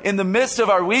where in the midst of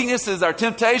our weaknesses, our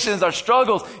temptations, our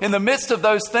struggles, in the midst of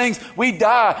those things, we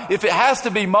die. If it has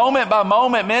to be moment by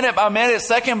moment, minute by minute,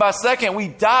 second by second, we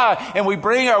die and we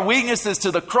bring our weaknesses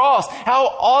to the cross. How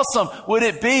awesome would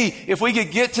it be if we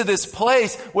could get to this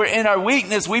place where in our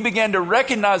weakness, we begin to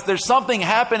recognize there's something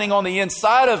happening on the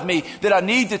inside of me that I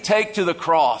need to take to the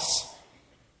cross.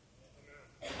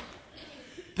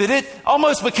 That it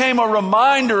almost became a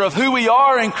reminder of who we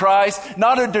are in Christ,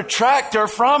 not a detractor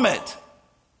from it.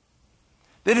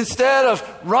 That instead of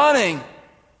running,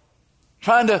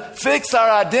 trying to fix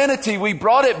our identity, we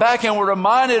brought it back and were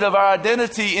reminded of our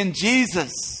identity in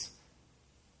Jesus.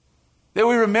 That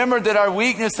we remembered that our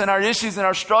weakness and our issues and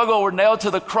our struggle were nailed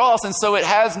to the cross, and so it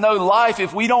has no life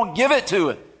if we don't give it to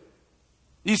it.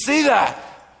 You see that?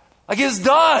 Like it's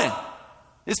done.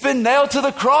 It's been nailed to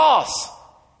the cross.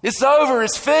 It's over.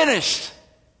 It's finished.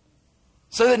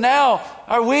 So that now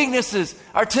our weaknesses,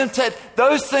 our temptation,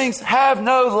 those things have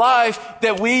no life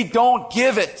that we don't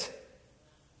give it.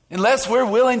 Unless we're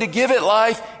willing to give it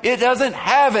life, it doesn't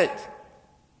have it.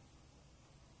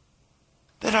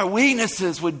 That our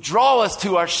weaknesses would draw us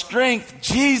to our strength,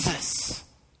 Jesus.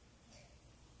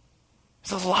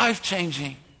 It's a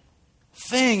life-changing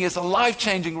thing. It's a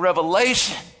life-changing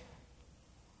revelation.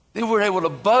 That we're able to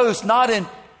boast not in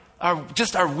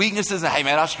just our weaknesses and, hey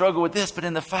man, I struggle with this, but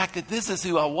in the fact that this is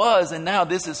who I was and now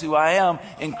this is who I am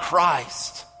in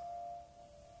Christ.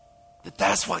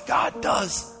 That's what God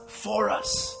does for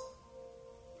us.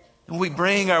 And we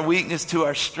bring our weakness to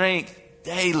our strength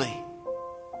daily.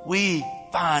 We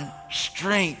find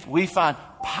strength. We find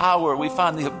power. We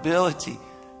find the ability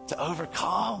to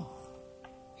overcome.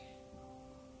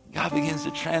 God begins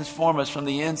to transform us from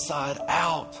the inside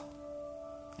out.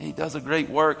 And He does a great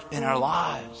work in our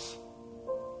lives.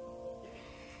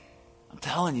 I'm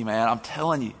telling you, man, I'm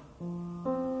telling you.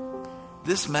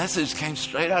 This message came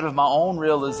straight out of my own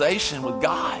realization with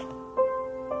God.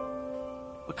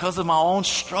 Because of my own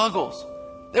struggles.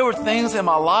 There were things in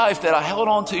my life that I held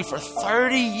on to for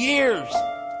 30 years.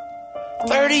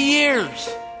 30 years.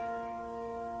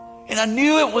 And I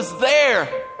knew it was there.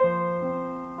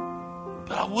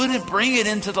 But I wouldn't bring it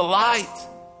into the light.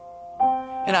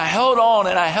 And I held on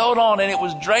and I held on, and it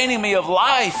was draining me of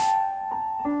life.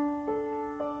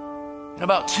 And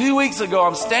about 2 weeks ago,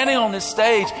 I'm standing on this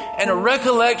stage, and a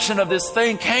recollection of this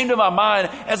thing came to my mind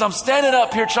as I'm standing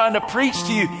up here trying to preach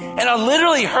to you. And I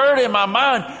literally heard in my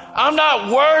mind, I'm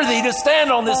not worthy to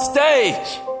stand on this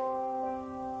stage.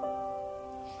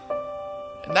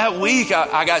 And that week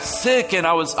I got sick and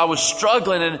I was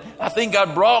struggling, and I think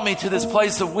God brought me to this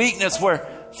place of weakness where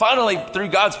finally, through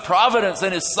God's providence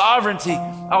and His sovereignty,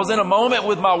 I was in a moment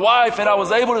with my wife and I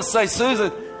was able to say, Susan,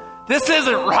 this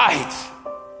isn't right.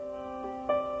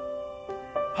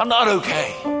 I'm not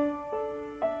okay.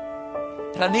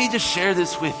 And I need to share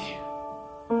this with you.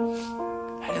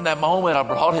 And in that moment, I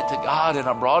brought it to God and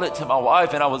I brought it to my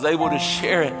wife, and I was able to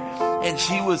share it. And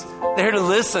she was there to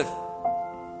listen.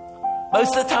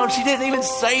 Most of the time, she didn't even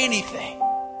say anything.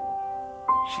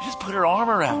 She just put her arm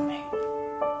around me.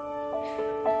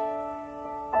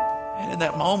 And in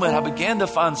that moment, I began to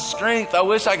find strength. I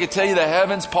wish I could tell you the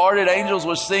heavens parted, angels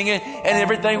were singing, and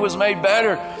everything was made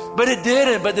better. But it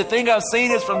didn't. But the thing I've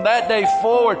seen is from that day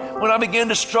forward, when I began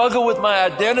to struggle with my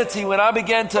identity, when I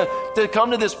began to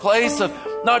come to this place of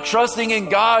not trusting in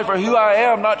God for who I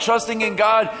am, not trusting in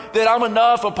God that I'm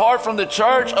enough apart from the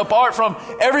church, apart from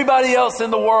everybody else in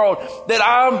the world, that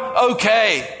I'm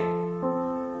okay.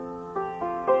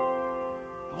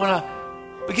 When I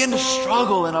begin to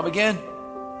struggle and I begin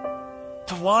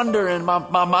to wander, and my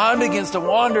mind begins to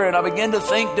wander, and I begin to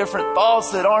think different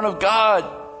thoughts that aren't of God,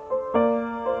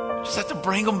 I just have to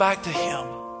bring them back to Him.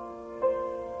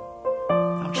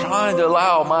 I'm trying to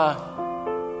allow my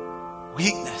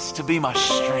weakness to be my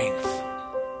strength.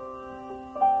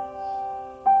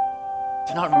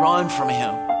 To not run from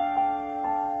Him.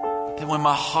 But then when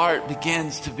my heart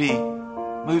begins to be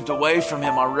moved away from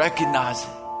Him, I recognize it.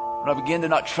 When I begin to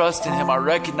not trust in Him, I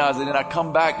recognize it, and I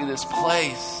come back to this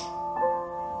place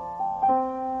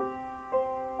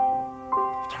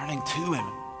of turning to Him,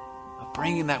 of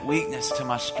bringing that weakness to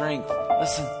my strength.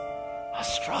 Listen, I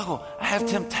struggle. I have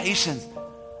temptations.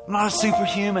 I'm not a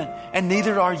superhuman, and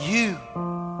neither are you.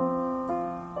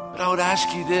 But I would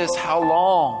ask you this: how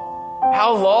long?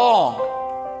 How long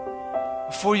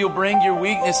before you'll bring your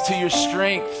weakness to your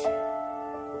strength?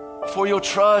 Before you'll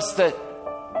trust that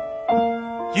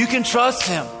you can trust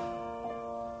Him,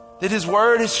 that His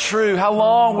word is true? How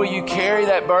long will you carry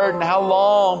that burden? How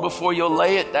long before you'll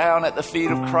lay it down at the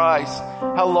feet of Christ?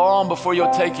 How long before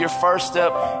you'll take your first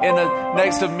step in the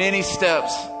next of many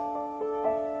steps?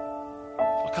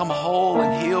 Become whole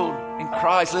and healed in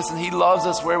Christ. Listen, He loves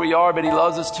us where we are, but He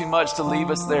loves us too much to leave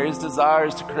us there. His desire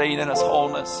is to create in us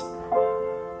wholeness.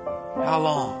 How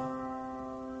long?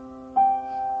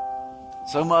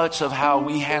 So much of how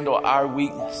we handle our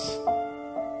weakness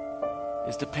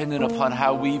is dependent upon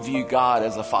how we view God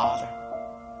as a Father.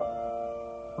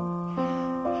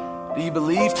 Do you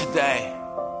believe today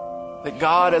that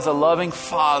God, as a loving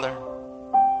Father,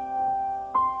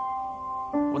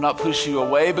 will not push you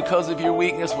away because of your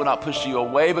weakness, will not push you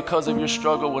away because of your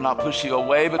struggle, will not push you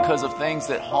away because of things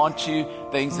that haunt you,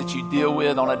 things that you deal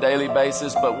with on a daily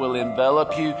basis, but will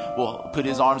envelop you, will put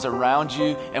His arms around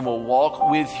you, and will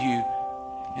walk with you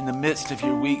in the midst of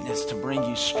your weakness to bring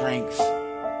you strength?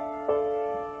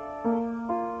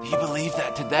 Do you believe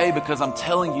that today? Because I'm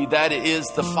telling you, that is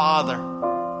the Father.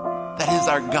 That is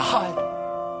our God.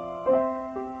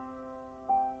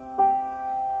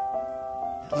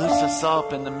 us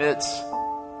up in the midst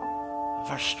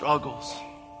of our struggles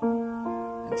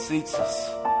and seats us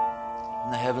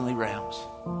in the heavenly realms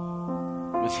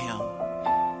with Him.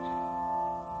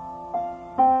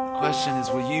 The question is,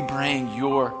 will you bring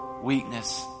your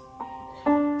weakness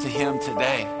to Him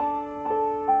today?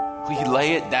 Will you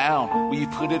lay it down? Will you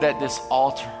put it at this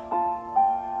altar?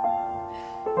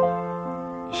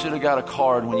 You should have got a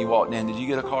card when you walked in. Did you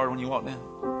get a card when you walked in?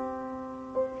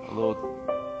 A little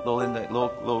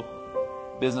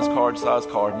business card, size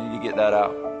card. You need to get that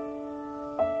out.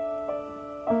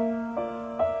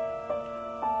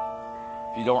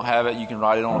 If you don't have it, you can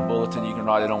write it on a bulletin. You can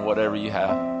write it on whatever you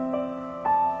have.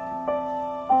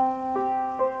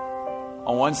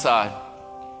 On one side,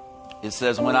 it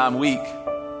says, when I'm weak.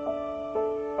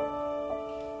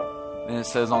 Then it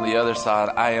says on the other side,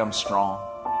 I am strong.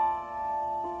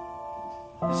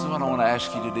 This is what I want to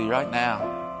ask you to do right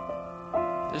now.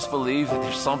 Just believe that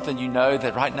there's something you know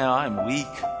that right now I'm weak.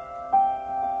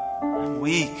 I'm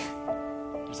weak.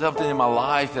 There's something in my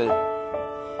life that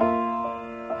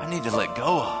I need to let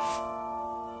go of.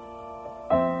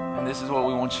 And this is what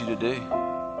we want you to do.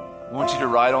 We want you to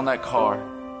write on that card,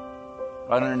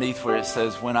 right underneath where it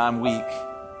says, when I'm weak,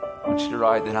 I want you to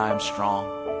write that I am strong.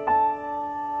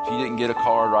 If you didn't get a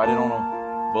card, write it on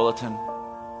a bulletin.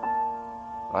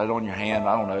 Write it on your hand.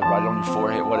 I don't know. Write it on your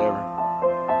forehead, whatever.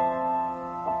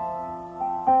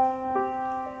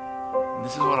 And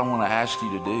this is what I want to ask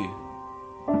you to do.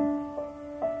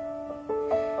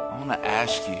 I want to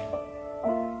ask you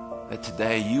that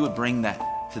today you would bring that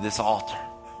to this altar.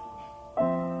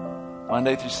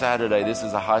 Monday through Saturday, this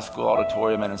is a high school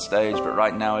auditorium and a stage, but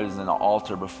right now it is an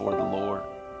altar before the Lord.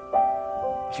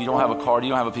 If you don't have a card, you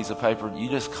don't have a piece of paper, you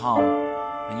just come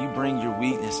and you bring your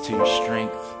weakness to your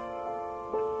strength.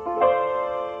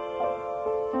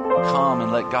 Come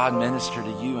and let God minister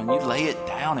to you, and you lay it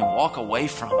down and walk away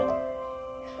from it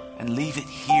and leave it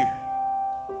here.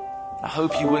 I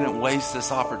hope you wouldn't waste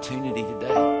this opportunity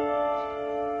today.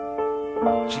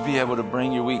 You'd be able to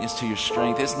bring your weakness to your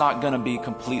strength. It's not going to be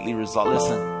completely resolved.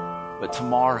 Listen, but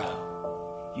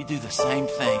tomorrow, you do the same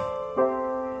thing.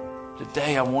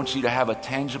 Today, I want you to have a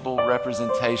tangible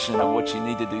representation of what you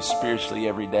need to do spiritually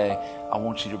every day. I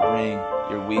want you to bring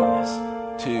your weakness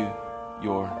to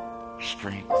your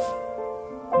strength.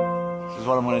 This is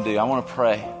what I'm going to do. I want to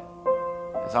pray.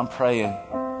 As I'm praying,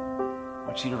 I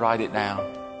want you to write it down.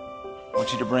 I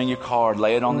want you to bring your card,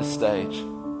 lay it on the stage,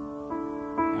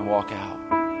 and walk out.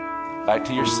 Back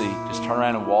to your seat. Just turn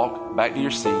around and walk back to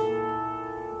your seat.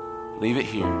 Leave it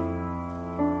here.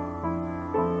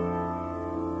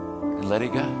 And let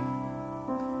it go.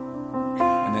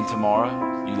 And then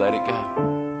tomorrow, you let it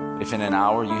go. If in an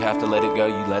hour you have to let it go,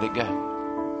 you let it go.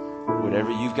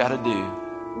 Whatever you've got to do,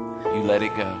 you let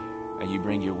it go. And you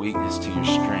bring your weakness to your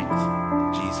strength.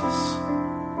 Jesus.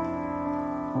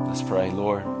 Let's pray.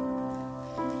 Lord,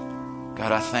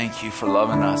 God, I thank you for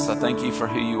loving us. I thank you for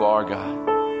who you are, God.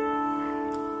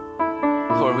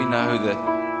 Lord, we know that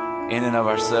in and of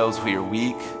ourselves we are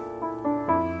weak.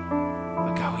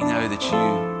 But God, we know that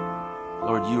you,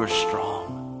 Lord, you are strong.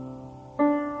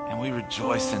 And we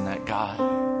rejoice in that, God.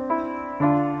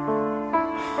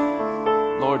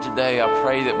 Lord, today I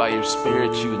pray that by your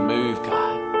Spirit you would move,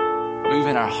 God. Move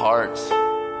in our hearts.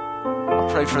 I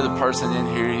pray for the person in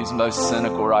here who's most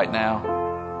cynical right now,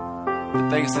 that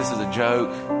thinks this is a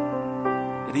joke,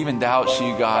 that even doubts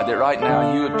you, God, that right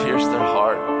now you would pierce their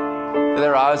heart, that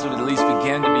their eyes would at least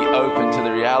begin to be open to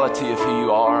the reality of who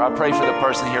you are. I pray for the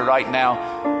person here right now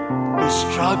who's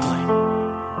struggling,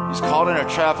 who's caught in a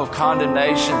trap of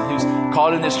condemnation, who's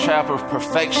caught in this trap of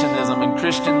perfectionism and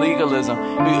Christian legalism,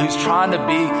 who's trying to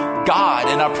be God.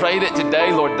 And I pray that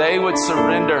today, Lord, they would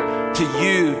surrender to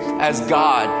you as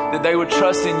God, that they would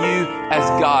trust in you as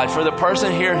God. For the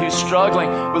person here who's struggling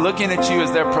with looking at you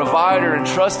as their provider and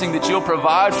trusting that you'll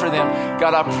provide for them,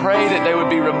 God, I pray that they would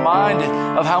be reminded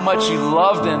of how much you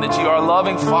love them, that you are a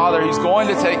loving Father who's going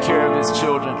to take care of his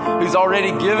children, who's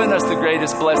already given us the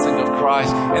greatest blessing of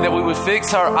Christ, and that we would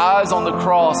fix our eyes on the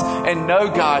cross and know,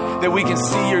 God, that we can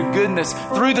see your goodness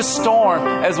through the storm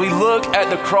as we look at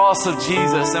the cross of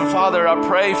Jesus. And Father, I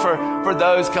pray for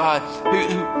those, God,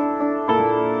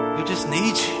 who just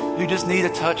need you, who just need a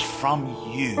touch from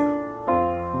you.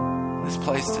 In this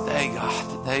place today, God,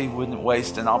 that they wouldn't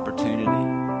waste an opportunity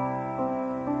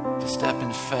to step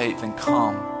in faith and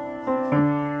come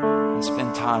and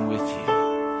spend time with you.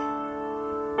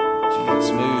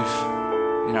 Jesus,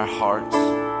 move in our hearts.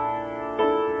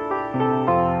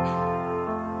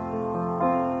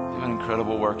 Do an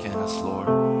incredible work in us, Lord,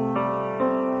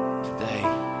 today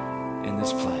in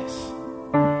this place.